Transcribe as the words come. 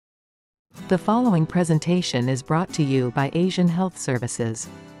The following presentation is brought to you by Asian Health Services.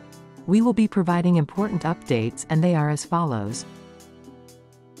 We will be providing important updates and they are as follows.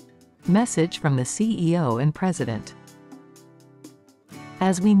 Message from the CEO and President.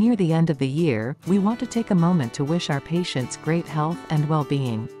 As we near the end of the year, we want to take a moment to wish our patients great health and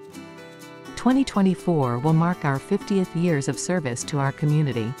well-being. 2024 will mark our 50th years of service to our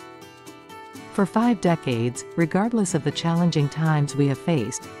community. For 5 decades, regardless of the challenging times we have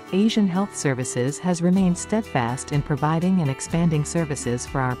faced, Asian Health Services has remained steadfast in providing and expanding services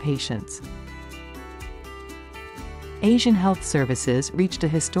for our patients. Asian Health Services reached a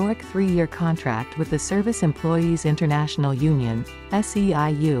historic 3-year contract with the Service Employees International Union,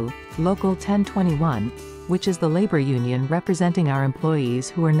 SEIU, Local 1021, which is the labor union representing our employees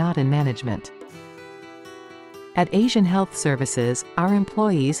who are not in management. At Asian Health Services, our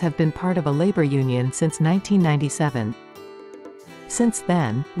employees have been part of a labor union since 1997. Since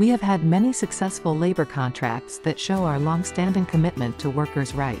then, we have had many successful labor contracts that show our long-standing commitment to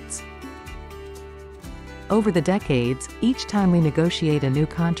workers' rights. Over the decades, each time we negotiate a new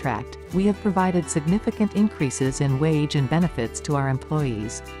contract, we have provided significant increases in wage and benefits to our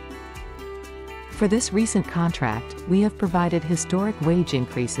employees. For this recent contract, we have provided historic wage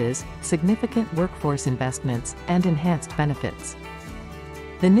increases, significant workforce investments, and enhanced benefits.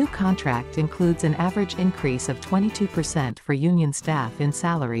 The new contract includes an average increase of 22% for union staff in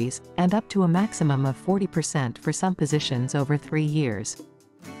salaries, and up to a maximum of 40% for some positions over 3 years.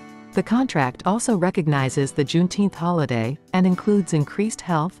 The contract also recognizes the Juneteenth holiday, and includes increased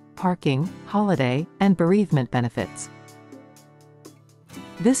health, parking, holiday, and bereavement benefits.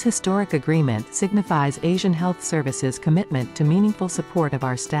 This historic agreement signifies Asian Health Services' commitment to meaningful support of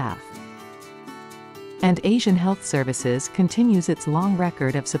our staff. And Asian Health Services continues its long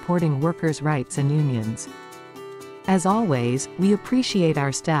record of supporting workers' rights and unions. As always, we appreciate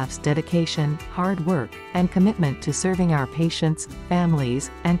our staff's dedication, hard work, and commitment to serving our patients,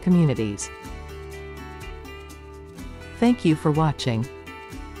 families, and communities. Thank you for watching.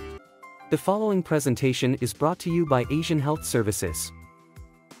 The following presentation is brought to you by Asian Health Services.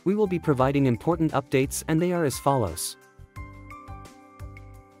 We will be providing important updates and they are as follows.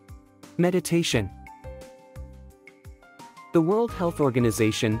 Meditation. The World Health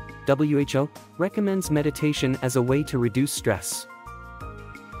Organization, WHO, recommends meditation as a way to reduce stress.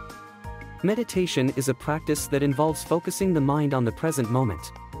 Meditation is a practice that involves focusing the mind on the present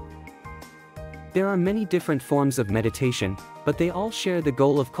moment. There are many different forms of meditation, but they all share the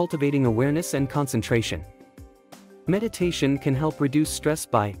goal of cultivating awareness and concentration. Meditation can help reduce stress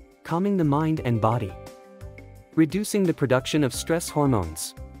by calming the mind and body, reducing the production of stress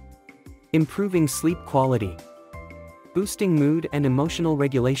hormones, improving sleep quality, boosting mood and emotional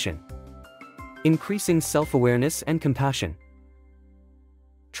regulation, increasing self-awareness and compassion.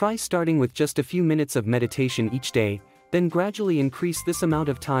 Try starting with just a few minutes of meditation each day, then gradually increase this amount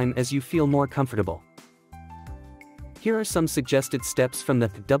of time as you feel more comfortable. Here are some suggested steps from the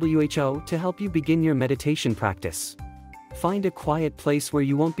WHO to help you begin your meditation practice. Find a quiet place where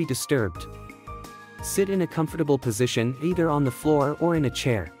you won't be disturbed. Sit in a comfortable position, either on the floor or in a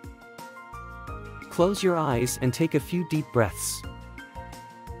chair. Close your eyes and take a few deep breaths.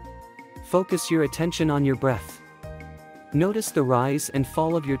 Focus your attention on your breath. Notice the rise and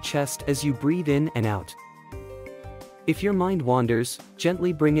fall of your chest as you breathe in and out. If your mind wanders,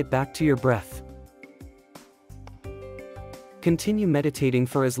 gently bring it back to your breath. Continue meditating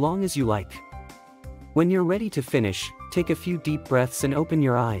for as long as you like. When you're ready to finish, take a few deep breaths and open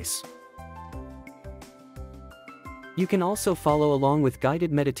your eyes. You can also follow along with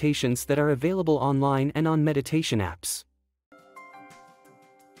guided meditations that are available online and on meditation apps.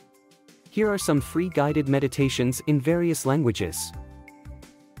 Here are some free guided meditations in various languages.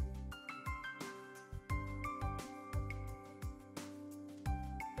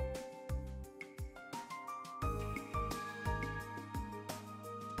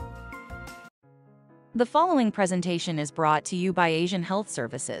 The following presentation is brought to you by Asian Health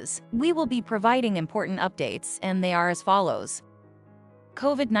Services. We will be providing important updates, and they are as follows.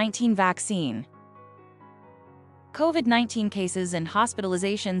 COVID-19 vaccine. COVID-19 cases and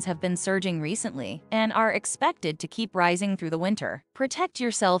hospitalizations have been surging recently and are expected to keep rising through the winter. Protect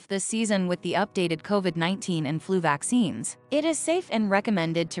yourself this season with the updated COVID-19 and flu vaccines. It is safe and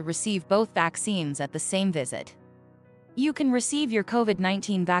recommended to receive both vaccines at the same visit. You can receive your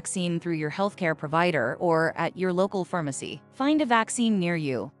COVID-19 vaccine through your healthcare provider or at your local pharmacy. Find a vaccine near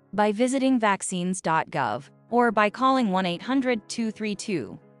you by visiting vaccines.gov or by calling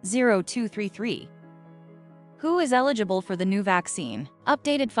 1-800-232-0233. Who is eligible for the new vaccine?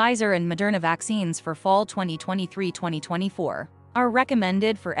 Updated Pfizer and Moderna vaccines for fall 2023-2024. are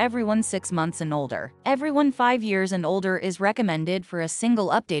recommended for everyone 6 months and older. Everyone 5 years and older is recommended for a single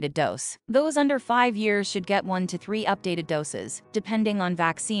updated dose. Those under 5 years should get 1 to 3 updated doses, depending on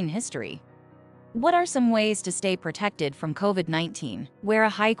vaccine history. What are some ways to stay protected from COVID-19? Wear a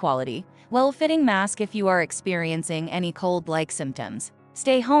high-quality, well-fitting mask if you are experiencing any cold-like symptoms.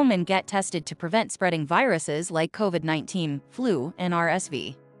 Stay home and get tested to prevent spreading viruses like COVID-19, flu, and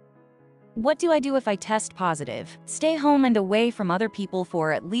RSV. What do I do if I test positive? Stay home and away from other people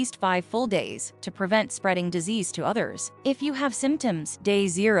for at least 5 full days to prevent spreading disease to others. If you have symptoms, day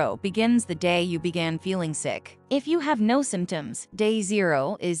 0 begins the day you began feeling sick. If you have no symptoms, day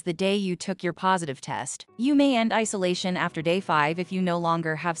 0 is the day you took your positive test. You may end isolation after day 5 if you no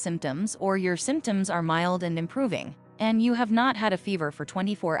longer have symptoms or your symptoms are mild and improving, and you have not had a fever for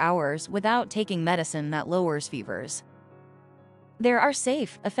 24 hours without taking medicine that lowers fevers. There are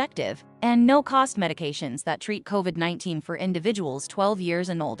safe, effective, and no-cost medications that treat COVID-19 for individuals 12 years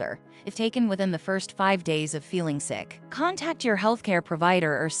and older, if taken within the first 5 days of feeling sick. Contact your healthcare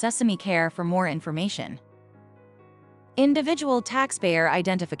provider or Sesame Care for more information. Individual Taxpayer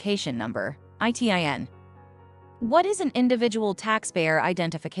Identification Number, ITIN. What is an Individual Taxpayer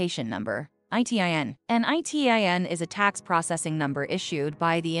Identification Number, ITIN? An ITIN is a tax processing number issued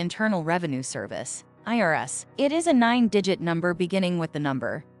by the Internal Revenue Service, IRS. It is a 9-digit number beginning with the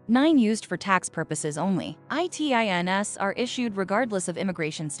number 9 used for tax purposes only. ITINs are issued regardless of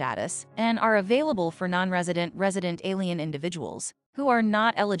immigration status and are available for non-resident, resident alien individuals who are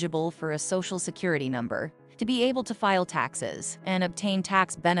not eligible for a social security number to be able to file taxes and obtain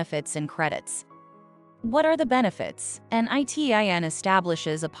tax benefits and credits. What are the benefits? An ITIN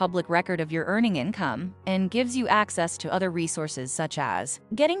establishes a public record of your earning income and gives you access to other resources such as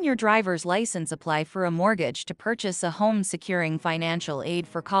getting your driver's license, apply for a mortgage to purchase a home, securing financial aid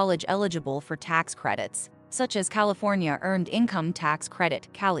for college eligible for tax credits, such as California Earned Income Tax Credit,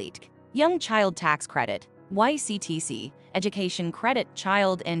 CALET, Young Child Tax Credit, YCTC, Education Credit,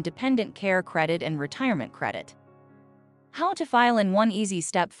 Child and Dependent Care Credit, and Retirement Credit. How to file in one easy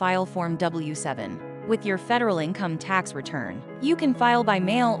step. File Form W-7 with your federal income tax return. You can file by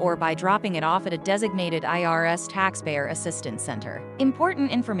mail or by dropping it off at a designated IRS Taxpayer Assistance Center. Important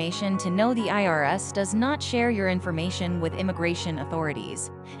information to know: the IRS does not share your information with immigration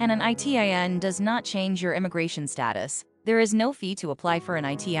authorities, and an ITIN does not change your immigration status. There is no fee to apply for an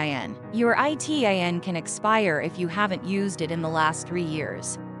ITIN. Your ITIN can expire if you haven't used it in the last 3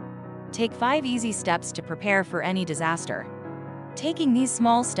 years. Take 5 easy steps to prepare for any disaster. Taking these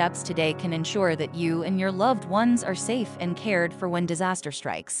small steps today can ensure that you and your loved ones are safe and cared for when disaster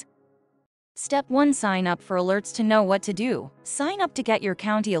strikes. Step 1. Sign up for alerts to know what to do. Sign up to get your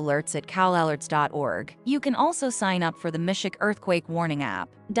county alerts at calalerts.org. You can also sign up for the Michigan Earthquake Warning app.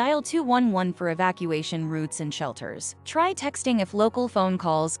 Dial 211 for evacuation routes and shelters. Try texting if local phone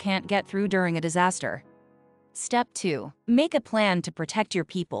calls can't get through during a disaster. Step 2. Make a plan to protect your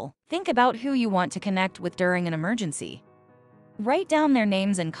people. Think about who you want to connect with during an emergency. Write down their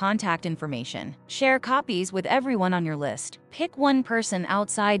names and contact information. Share copies with everyone on your list. Pick one person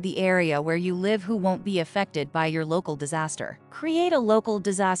outside the area where you live who won't be affected by your local disaster. Create a local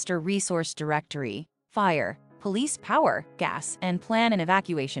disaster resource directory: fire, police, power, gas, and plan an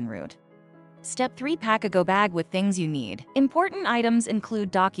evacuation route. Step 3. Pack a go bag with things you need. Important items include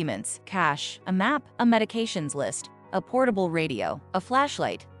documents, cash, a map, a medications list, a portable radio, a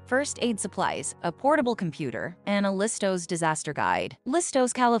flashlight, first aid supplies, a portable computer, and a Listos disaster guide.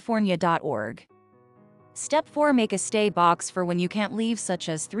 listoscalifornia.org. Step 4. Make a stay box for when you can't leave, such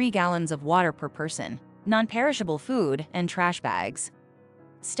as 3 gallons of water per person, non-perishable food, and trash bags.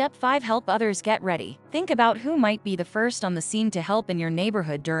 Step 5. Help others get ready. Think about who might be the first on the scene to help in your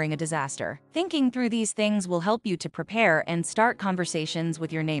neighborhood during a disaster. Thinking through these things will help you to prepare and start conversations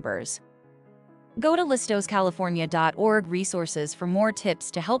with your neighbors. Go to listoscalifornia.org resources for more tips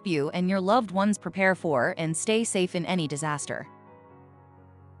to help you and your loved ones prepare for and stay safe in any disaster.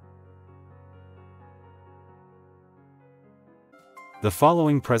 The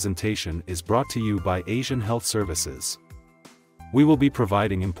following presentation is brought to you by Asian Health Services. We will be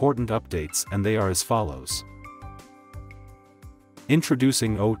providing important updates, and they are as follows.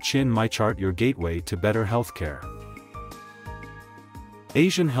 Introducing Oh-Chin MyChart, your gateway to better healthcare.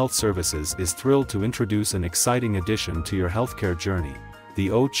 Asian Health Services is thrilled to introduce an exciting addition to your healthcare journey,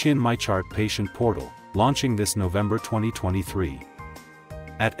 the Oh-Chin MyChart Patient Portal, launching this November 2023.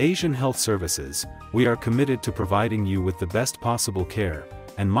 At Asian Health Services, we are committed to providing you with the best possible care,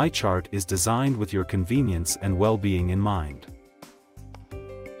 and MyChart is designed with your convenience and well-being in mind.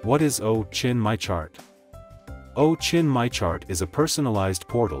 What is Oh-Chin MyChart? Oh-Chin MyChart is a personalized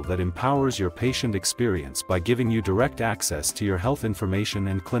portal that empowers your patient experience by giving you direct access to your health information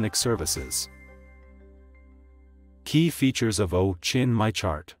and clinic services. Key features of Oh-Chin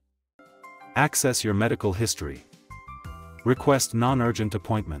MyChart. Access your medical history. Request non-urgent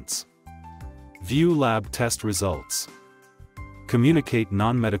appointments. View lab test results. Communicate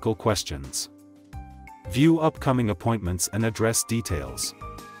non-medical questions. View upcoming appointments and address details.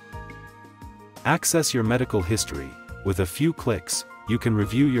 Access your medical history. With a few clicks, you can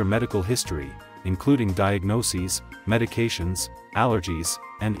review your medical history, including diagnoses, medications, allergies,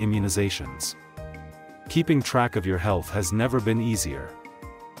 and immunizations. Keeping track of your health has never been easier.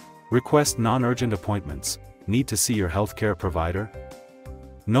 Request non-urgent appointments. Need to see your healthcare provider?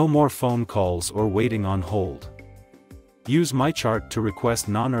 No more phone calls or waiting on hold. Use MyChart to request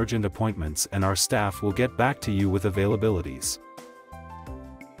non-urgent appointments and our staff will get back to you with availabilities.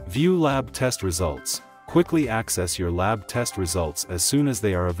 View lab test results. Quickly access your lab test results as soon as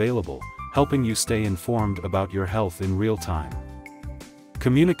they are available, helping you stay informed about your health in real time.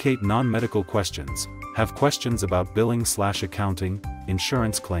 Communicate non-medical questions. Have questions about billing/accounting,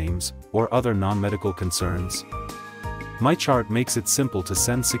 insurance claims, or other non-medical concerns? MyChart makes it simple to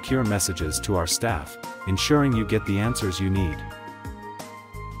send secure messages to our staff, ensuring you get the answers you need.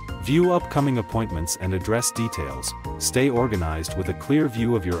 View upcoming appointments and address details. Stay organized with a clear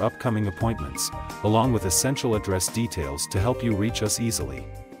view of your upcoming appointments, along with essential address details to help you reach us easily.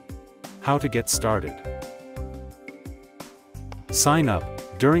 How to get started. Sign up.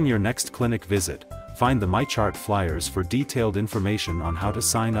 During your next clinic visit, find the MyChart flyers for detailed information on how to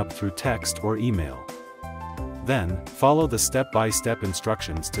sign up through text or email. Then, follow the step-by-step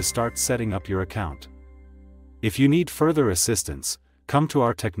instructions to start setting up your account. If you need further assistance, come to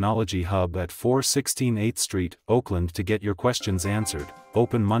our Technology Hub at 416 8th Street, Oakland to get your questions answered,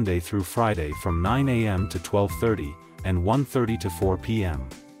 open Monday through Friday from 9 a.m. to 12:30, and 1:30 to 4 p.m.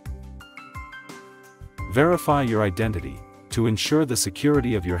 Verify your identity. To ensure the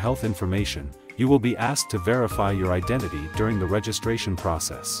security of your health information, you will be asked to verify your identity during the registration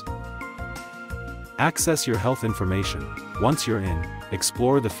process. Access your health information. Once you're in,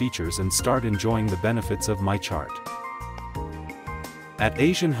 explore the features and start enjoying the benefits of MyChart. At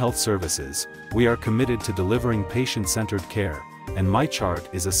Asian Health Services, we are committed to delivering patient-centered care, and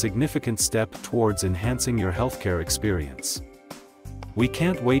MyChart is a significant step towards enhancing your healthcare experience. We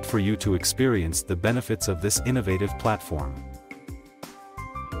can't wait for you to experience the benefits of this innovative platform.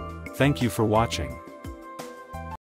 Thank you for watching.